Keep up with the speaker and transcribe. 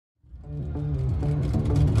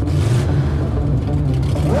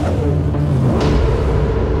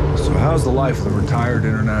was the life of a retired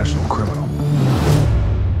international criminal.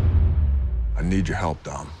 I need your help,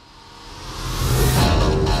 Dom.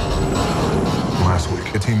 Last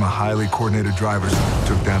week, a team of highly coordinated drivers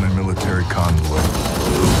took down a military convoy.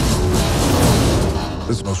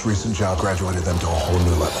 This most recent job graduated them to a whole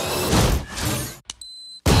new level.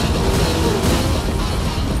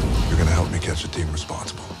 You're gonna help me catch the team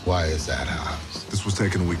responsible. Why is that, Hobbs? This was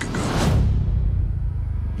taken a week ago.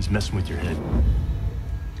 He's messing with your head.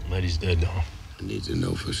 Letty's dead, Dom. I need to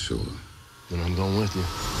know for sure. Then I'm going with you.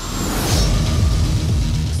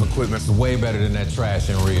 This equipment's way better than that trash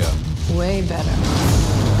in Rio. Way better.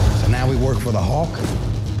 So now we work for the Hawk?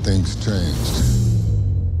 Things changed.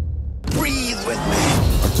 Breathe with me.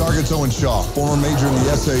 Our target's Owen Shaw, former major in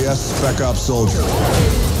the SAS, Spec Ops soldier.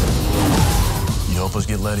 You help us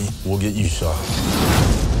get Letty, we'll get you shot.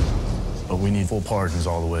 But we need full pardons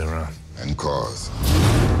all the way around. And cars.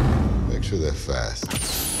 Make sure they're fast.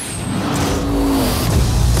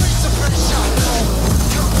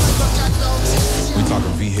 We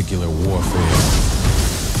talking vehicular warfare.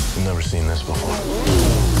 We've never seen this before.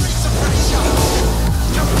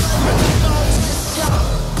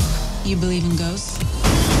 You believe in ghosts?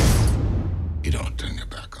 You don't turn your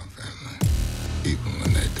back on family, even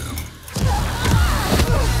when they do.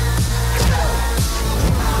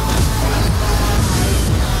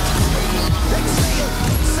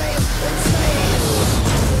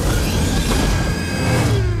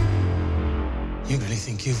 You really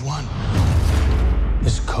think you've won?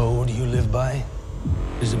 This code you live by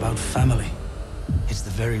is about family. It's the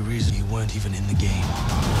very reason you weren't even in the game.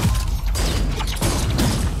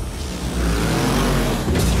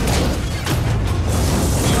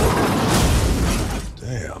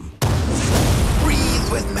 Damn.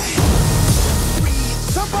 Breathe with me. Breathe.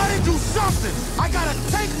 Somebody do something! I got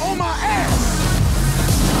a tank on my ass!